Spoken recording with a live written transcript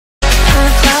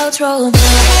outro.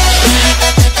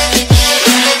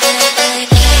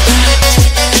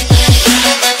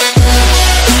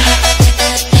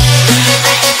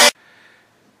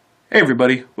 Hey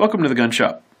everybody, welcome to the Gun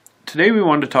Shop. Today we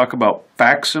wanted to talk about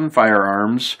Faxon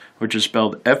firearms, which is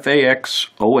spelled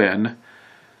F-A-X-O-N.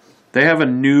 They have a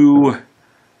new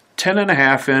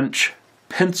 10.5 inch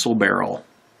pencil barrel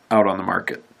out on the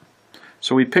market.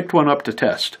 So we picked one up to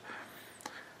test.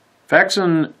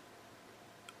 Faxon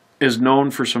is known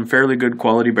for some fairly good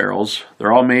quality barrels.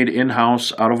 They're all made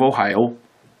in-house out of Ohio.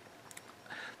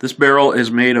 This barrel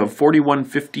is made of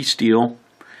 4150 steel.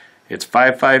 It's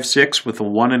 5.56 with a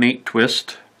 1 1/8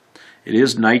 twist. It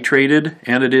is nitrated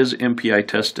and it is MPI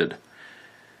tested.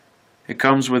 It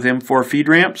comes with M4 feed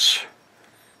ramps.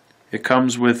 It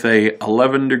comes with a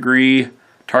 11-degree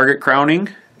target crowning.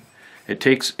 It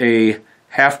takes a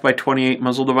 1/2x28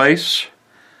 muzzle device.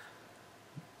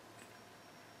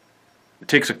 It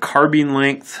takes a carbine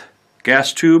length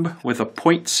gas tube with a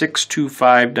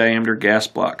 .625 diameter gas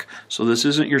block. So this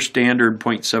isn't your standard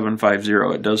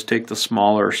 .750. It does take the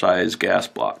smaller size gas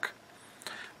block.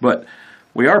 But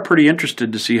we are pretty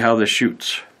interested to see how this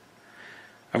shoots.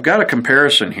 I've got a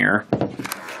comparison here.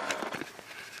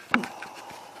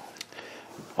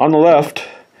 On the left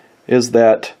is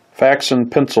that Faxon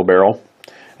pencil barrel,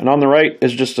 and on the right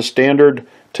is just a standard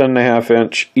 10.5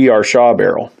 inch ER Shaw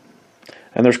barrel.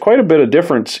 And there's quite a bit of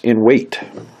difference in weight.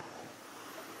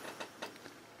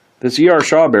 This ER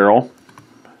Shaw barrel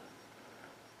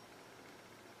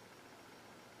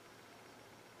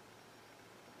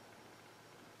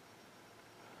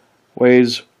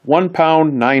weighs 1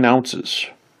 pound 9 ounces,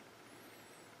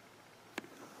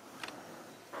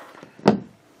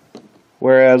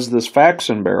 whereas this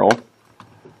Faxon barrel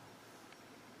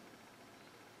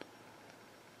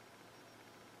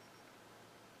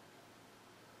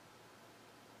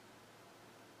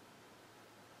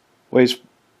weighs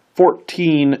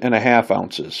 14.5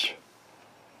 ounces.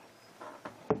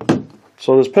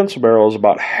 So this pencil barrel is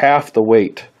about half the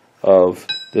weight of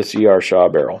this ER Shaw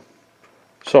barrel.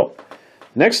 So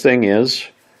next thing is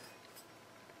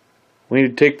we need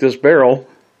to take this barrel,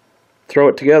 throw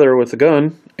it together with the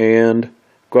gun, and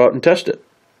go out and test it.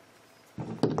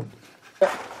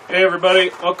 Hey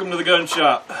everybody, welcome to the Gun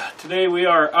Shop. Today we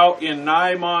are out in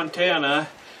Nye, Montana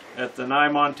at the Nye,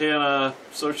 Montana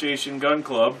Association Gun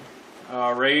Club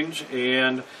range,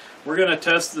 and we're going to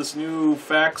test this new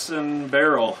Faxon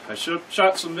barrel. I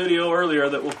shot some video earlier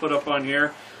that we'll put up on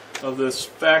here of this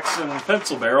Faxon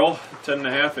pencil barrel,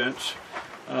 10.5 inch.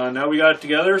 Now we got it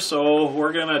together, so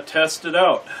we're going to test it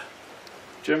out.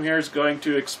 Jim here is going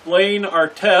to explain our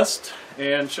test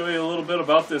and show you a little bit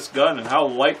about this gun and how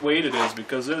lightweight it is,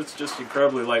 because it's just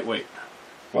incredibly lightweight.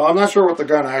 Well, I'm not sure what the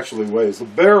gun actually weighs. The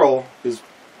barrel is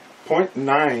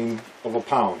 0.9 of a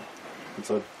pound.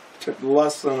 It's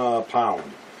less than a pound.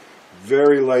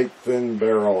 Very light, thin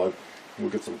barrel. We'll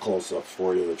get some close-ups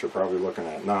for you that you're probably looking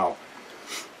at now.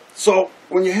 So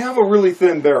when you have a really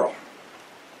thin barrel,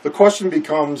 the question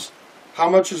becomes, how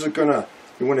much is it going to,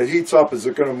 when it heats up, is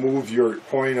it going to move your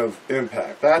point of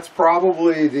impact? That's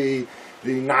probably the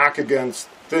knock against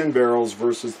thin barrels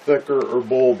versus thicker or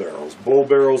bowl barrels. Bowl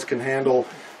barrels can handle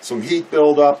some heat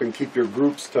buildup and keep your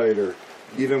groups tighter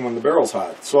even when the barrel's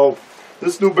hot. So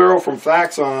this new barrel from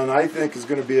Faxon, I think, is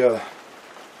going to be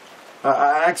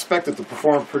I expect it to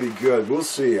perform pretty good. We'll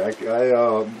see.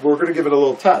 We're going to give it a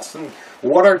little test. And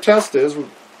what our test is,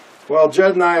 well,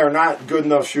 Jed and I are not good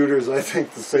enough shooters, I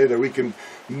think, to say that we can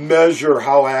measure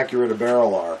how accurate a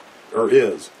barrel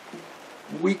is.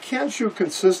 We can shoot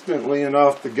consistently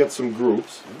enough to get some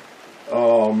groups.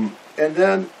 And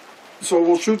then, so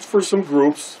we'll shoot for some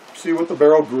groups, see what the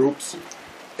barrel groups.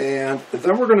 And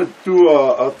then we're going to do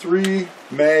a 3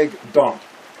 mag dump.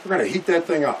 We're going to heat that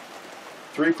thing up.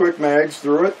 3 quick mags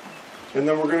through it. And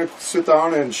then we're going to sit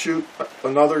down and shoot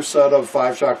another set of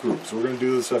 5-shot groups. We're going to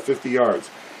do this at 50 yards.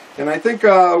 And I think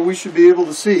we should be able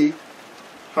to see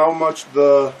how much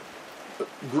the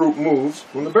group moves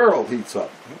when the barrel heats up.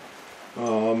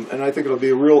 And I think it'll be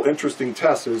a real interesting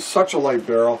test. It's such a light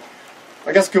barrel.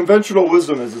 I guess conventional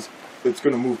wisdom is it's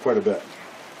going to move quite a bit.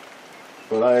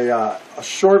 But a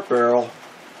short barrel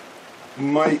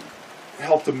might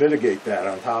help to mitigate that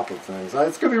on top of things.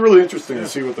 It's going to be really interesting to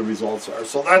see what the results are.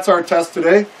 So that's our test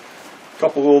today.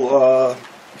 We'll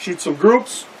shoot some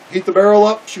groups, heat the barrel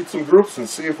up, shoot some groups, and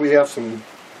see if we have some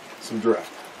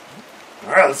drift.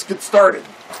 All right, let's get started.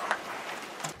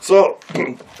 So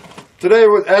today,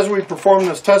 as we perform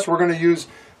this test, we're going to use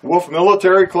Wolf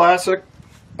Military Classic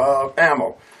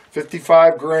ammo,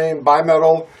 55 grain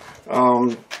bimetal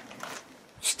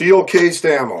steel cased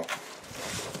ammo.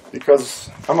 because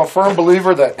I'm a firm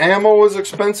believer that ammo is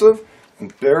expensive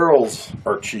and barrels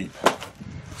are cheap.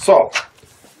 So,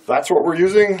 that's what we're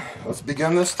using. Let's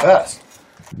begin this test.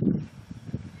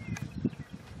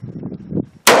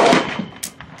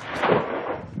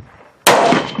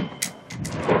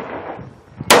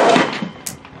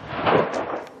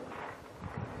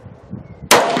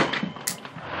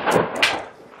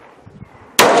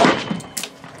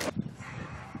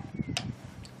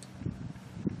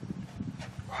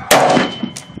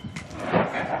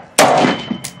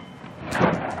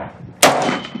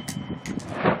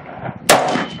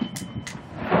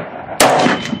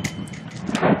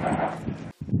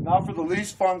 Now for the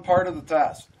least fun part of the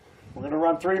test. We're going to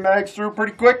run 3 mags through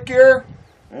pretty quick here,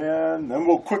 and then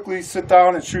we'll quickly sit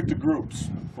down and shoot the groups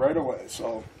right away.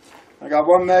 So I got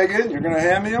 1 mag in, you're going to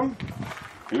hand me them.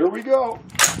 Here we go.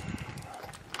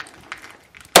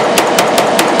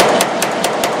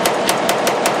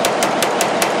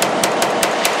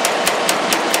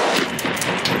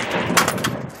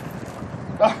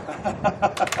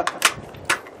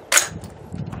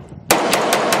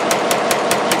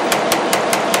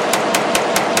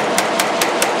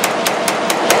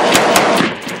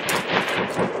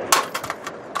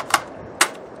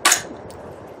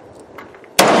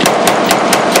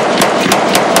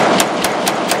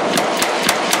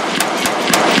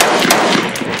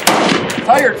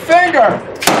 Tired finger!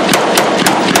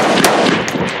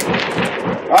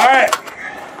 Alright.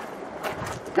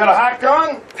 Got a hot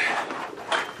gun?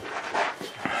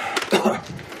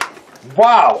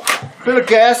 Wow. Bit of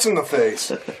gas in the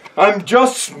face. I'm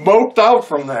just smoked out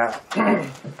from that.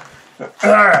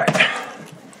 Alright.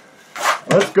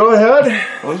 Let's go ahead.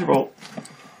 Close your bolt.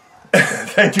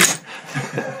 Thank you.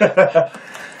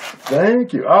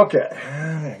 Thank you. Okay.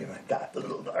 I'm gonna get my dot a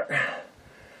little dark.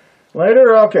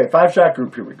 Later? Okay, 5-shot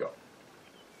group, here we go.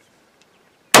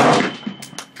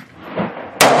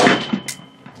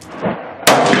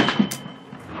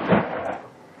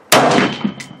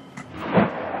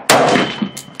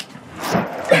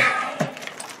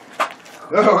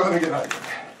 Oh, let me get out of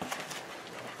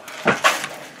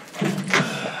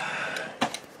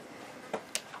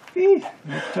here.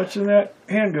 Not touching that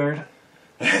handguard.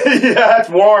 Yeah, it's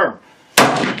warm.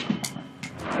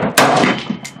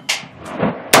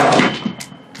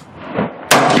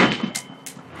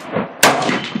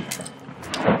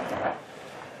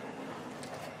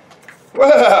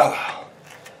 Well,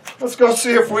 let's go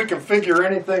see if we can figure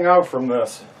anything out from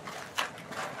this.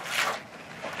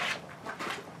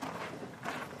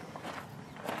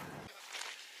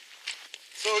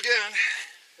 So again,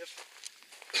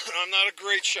 I'm not a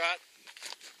great shot,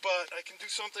 but I can do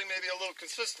something maybe a little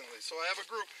consistently. So I have a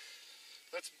group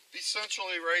that's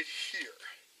essentially right here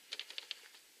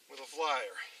with a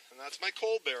flyer, and that's my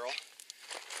cold barrel.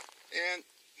 And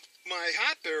my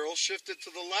hot barrel shifted to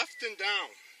the left and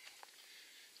down.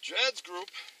 Jed's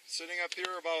group, sitting up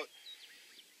here about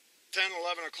 10,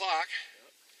 11 o'clock,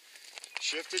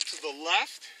 shifted to the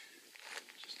left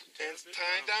and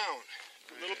tying down.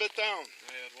 A little bit down.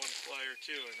 I had 1 flyer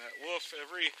too, and that wolf,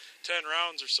 every 10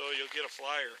 rounds or so, you'll get a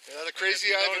flyer. Yeah, the crazy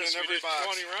Ivan in every box.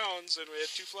 20 rounds, and we had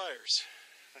 2 flyers.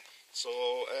 So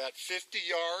at 50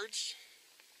 yards,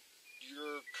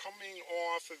 you're coming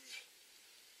off of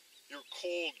your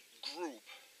cold group.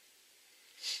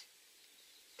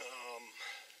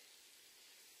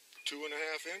 2.5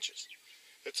 inches.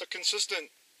 It's a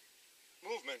consistent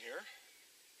movement here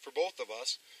for both of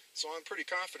us, so I'm pretty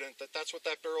confident that that's what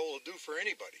that barrel will do for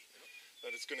anybody.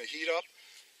 That it's going to heat up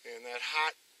and that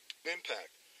hot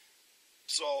impact.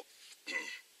 So,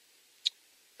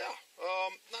 yeah,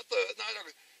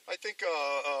 I think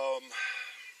a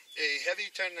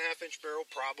heavy 10.5-inch barrel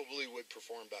probably would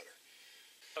perform better.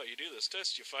 Oh, you do this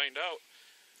test, you find out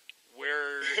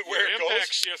where Where your it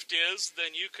impact goes? shift is,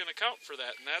 then you can account for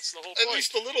that, and that's the whole At point.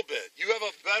 least a little bit. You have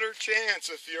a better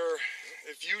chance if you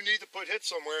need to put hit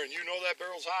somewhere and you know that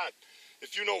barrel's hot.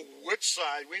 If you know which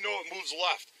side, we know it moves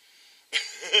left.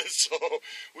 So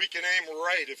we can aim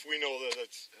right if we know that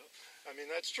it's... I mean,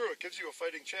 that's true. It gives you a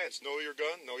fighting chance. Know your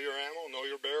gun, know your ammo, know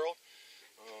your barrel.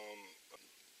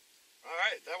 All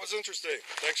right, that was interesting.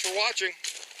 Thanks for watching.